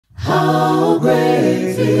How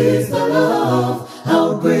great is the love,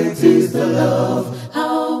 how great is the love,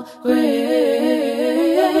 how great,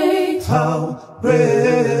 how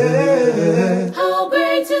great, how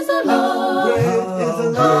great is the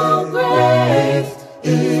love, how great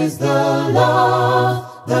is the love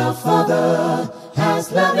the Father has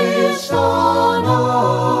lavished on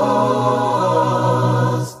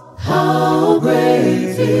us. How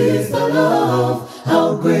great is the love,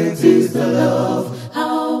 how great is the love,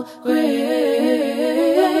 how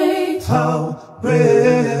great, how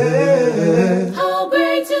great, how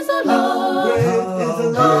great is the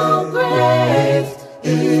love, how great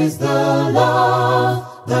is the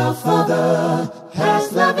love the Father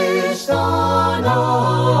has lavished on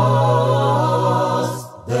us.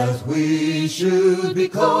 That we should be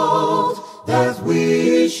called, that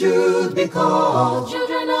we should be called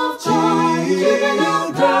children of God, children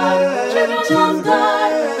of God, children of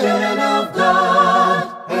God, children of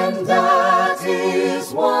God, and that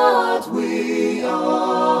is what we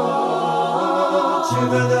are.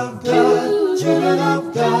 children of God, Children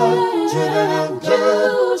of God, children of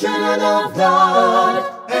God, children of God,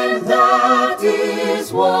 and that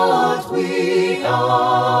is what we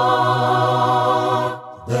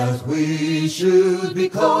are. That we should be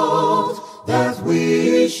called, that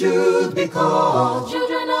we should be called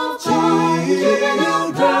children of God, children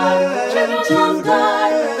of God, children of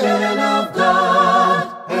God, children of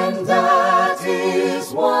God, and that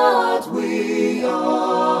is what we are.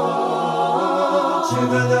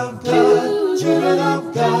 children of God, Children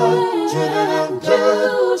of God, children of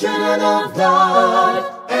God, children of God,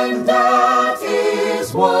 and that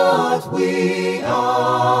is what we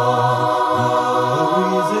are. the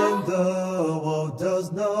reason the world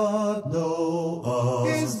does not know us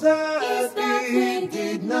is that it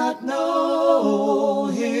did not know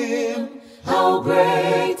Him. How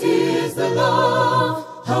great is the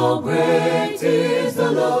love, how great is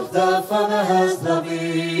the love the Father has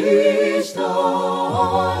lavished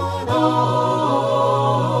on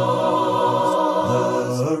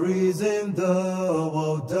us. The reason the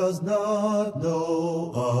world does not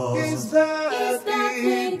know us is that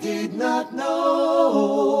it did not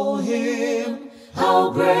know Him. How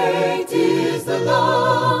great is the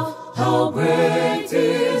love, how great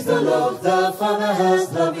is the love the Father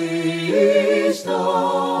has lavished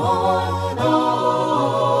on